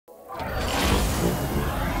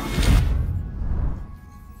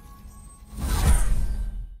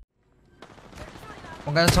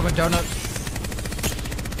One guy on top of donut.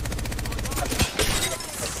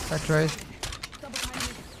 Factory.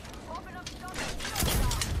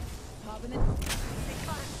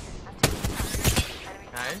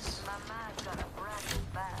 Nice.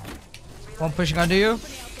 One pushing under you.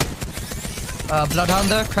 Bloodhound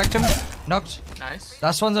there, cracked him. Knocked. Nice.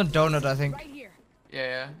 Last one's on donut, I think.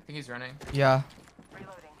 Yeah. I think he's running. Yeah.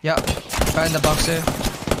 Yeah. Right in the box here.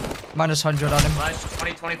 Minus 100 on him.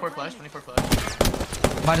 Flash. 24 flash. 24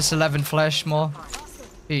 flash. Minus 11 flash more.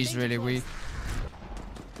 He's really weak.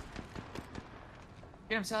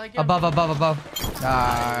 Get him, Sally. Above.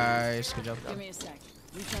 Nice. Good job. Give me a sec.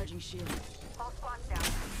 Recharging shield.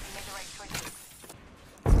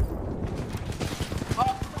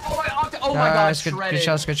 Oh my god, good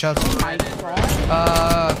shots, good shots.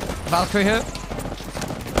 Oh Valkyrie here.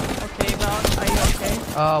 okay, Val, are you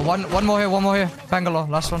okay? One more here. Bangalore,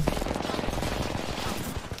 last one.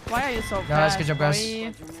 Why are you so Guys, fast? good job, guys.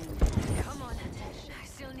 Boy? Come on, I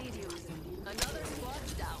still need you. Another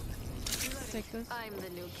squad's down. Take this. I'm the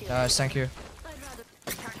new killer. Guys, thank you. I'd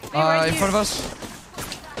rather right In here. front of us.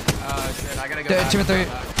 Shit, I gotta go back. 2 and 3.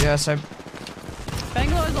 Yeah, same.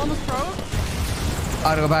 Bangalore is almost pro.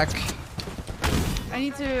 I'll go back. I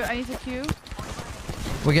need to queue.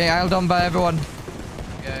 We're getting aisled on by everyone.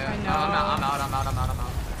 Yeah. I know. I'm out.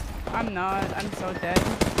 I'm not. I'm so dead.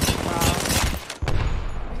 Wow.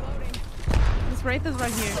 This Wraith is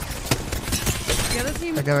right here. The other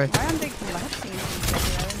team. Take that way. Why aren't they collapsing each other?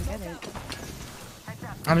 I don't get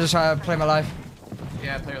it. I'm just trying to play my life.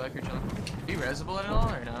 Yeah, player like you're chilling. Are you resable at all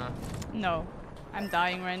or not? No. I'm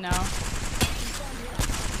dying right now.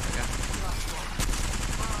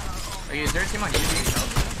 Okay, is there a team on you being help?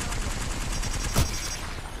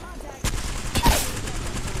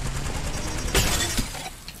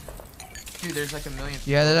 Dude, there's like a million.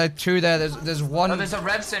 Yeah, there's like 2 there. There's one. Oh, there's a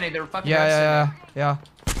Rev City. They're fucking Yeah.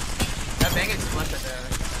 That bang is flush right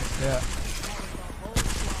there. Yeah.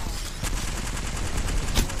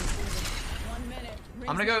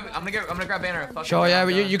 I'm gonna grab banner. Fuck Sure, it, yeah, I'm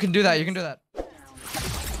but done. you can do that. You can do that. I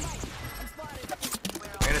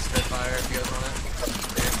got a Spitfire if you guys want it.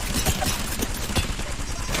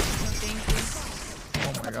 No, thank you.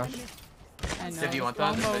 Oh my gosh. I know. Sid, do you want that?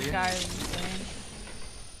 Longbow Sid, you? guy is insane.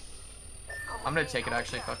 I'm gonna take it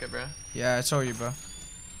actually. Fuck it, bro. Yeah, it's all you, bro.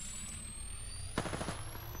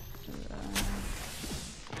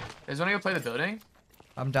 Guys, wanna go play the building?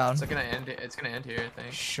 I'm down. It's gonna end. It's gonna end here, I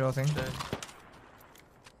think. Sure thing.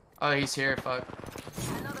 Oh, he's here. Fuck.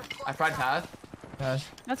 I fried path. Yes.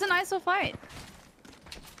 That's an ISO fight.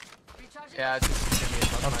 Yeah, it's just gonna be a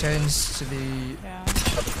tough fight. Octane's to the Yeah.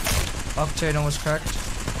 Octane almost cracked.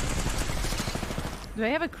 Do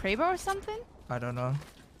they have a Kraber or something? I don't know.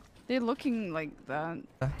 They're looking like that.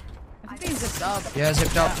 I think they zipped up. Yeah,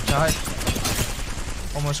 zipped up. Died.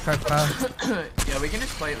 Almost cracked path. Yeah, we can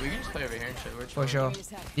just play. We can just play over here and shit. We're For chilling.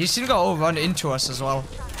 sure. These teams got all run into us as well.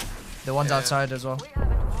 The ones Yeah. outside as well.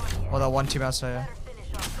 Or that one team outside, yeah.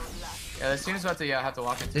 Yeah, this team's about to have to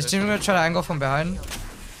walk into This team's gonna try to angle from behind.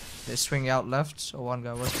 They swing out left, or one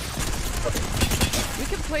guy was. We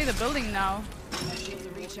can play the building now.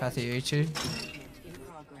 Pathy 80.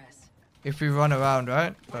 If we run around,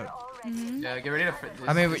 right? But Yeah, get ready to.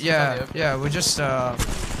 I mean, this is yeah, on the open. yeah. We just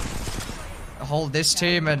hold this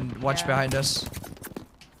team and watch Yeah. behind us.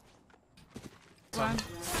 One.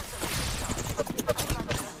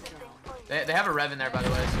 They have a rev in there, by the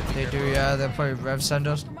way. So They do, yeah. They'll probably rev send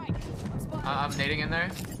us. I'm nading in there.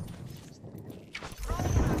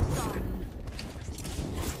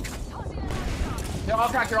 They're all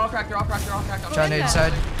cracked. I'm Trying to that.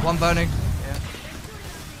 inside. One burning. Yeah.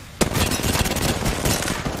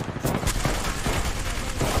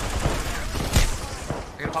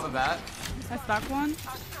 I'm gonna pop a bat. I stuck one.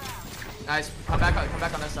 Nice. Come back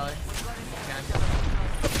on this side.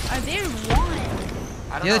 I did one.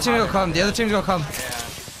 I don't The know other team how will they're come. not The other dead. team's gonna come.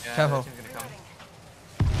 Yeah. Careful. The other team's gonna come.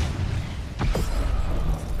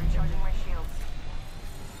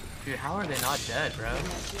 Dude, how are they not dead, bro?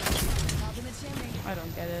 I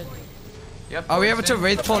don't get it. Yep. Are we able to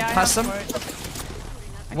wraith port Yeah, I past have them?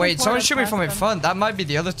 port. Wait, port someone us shoot me past from in them. front. That might be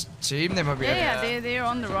the other team. They might be. Yeah, they're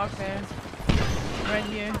on the rock there. Right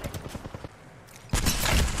here.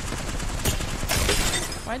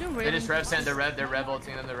 Why do They just Ravens... rev send. They're rev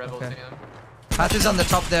ulting them. Okay. Path is on the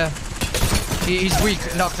top there. He's weak.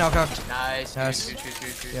 Knock. Nice. Nice.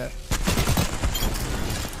 Shoot. Yeah.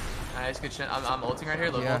 Nice, good shit. I'm ulting right here.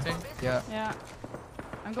 Low Yeah. ulting. Yeah. Yeah.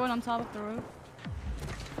 I'm going on top of the roof.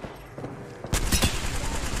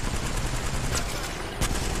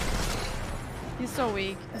 He's so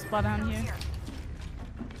weak. There's blood down here.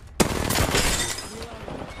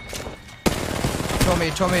 Throw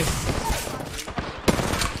me, two on me.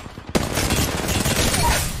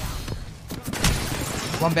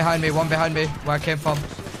 One behind me, where I came from.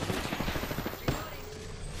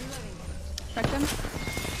 Crack them.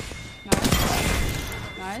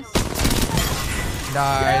 Nice.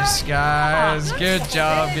 Nice, guys. Good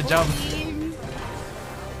job, good job.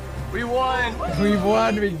 We won! We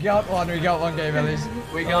won, we got one game at least.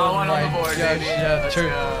 We got one on the board, gosh, baby. yeah, Let's true.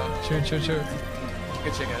 go. True.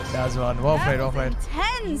 Good shit, guys. That's one. Well played.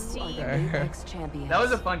 Intense, team. That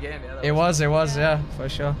was a fun game, yeah. It was, yeah, for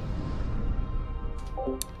sure.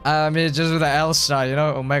 I mean, just with the L-Star, you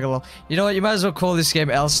know, Omega Law. You know what, you might as well call this game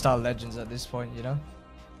L-Star Legends at this point, you know?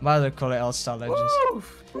 Might as well call it L-Star Legends. Woo!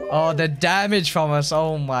 Oh, the damage from us,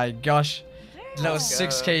 oh my gosh. Little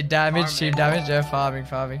 6k damage, Farming. team damage, yeah,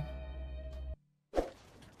 farming.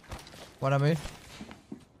 One on me.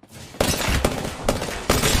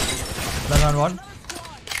 Another on one.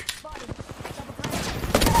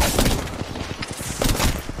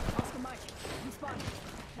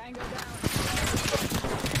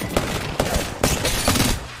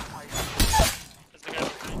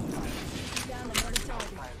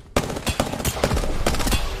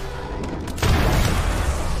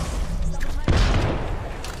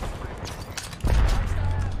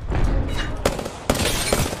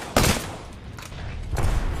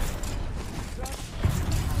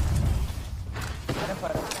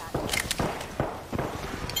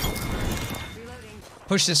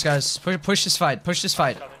 Push this, guys. Push this fight. Push this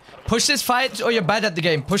fight or you're bad at the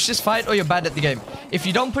game. Push this fight or you're bad at the game. If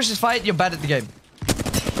you don't push this fight, you're bad at the game.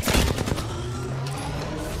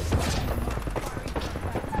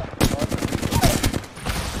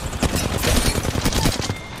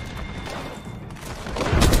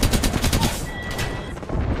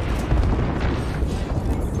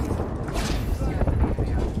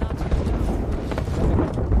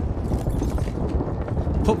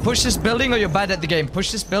 Push this building or you're bad at the game.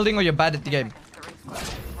 Push this building or you're bad at the game.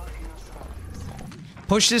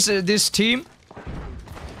 Push this team.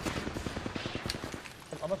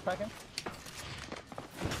 Almost cracking.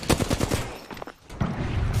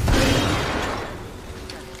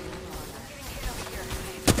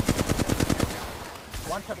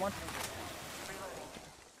 One shot.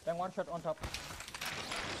 Then one shot on top.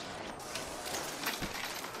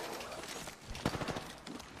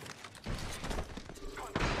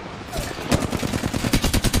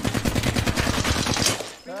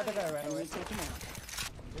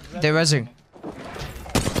 They're rezzing.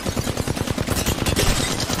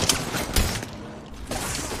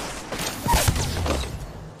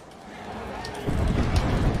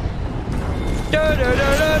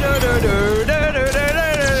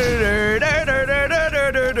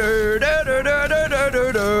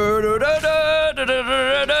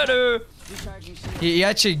 He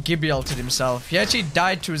actually Gibby ulted himself. He actually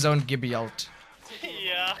died to his own Gibby ult.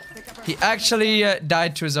 Yeah. He actually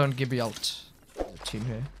died to his own Gibby ult. Team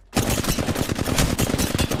here.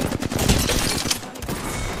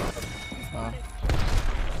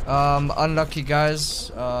 Unlucky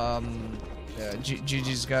guys. Yeah,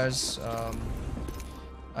 GG's guys.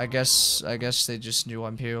 I guess they just knew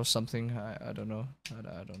I'm here or something. I don't know.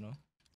 I don't know.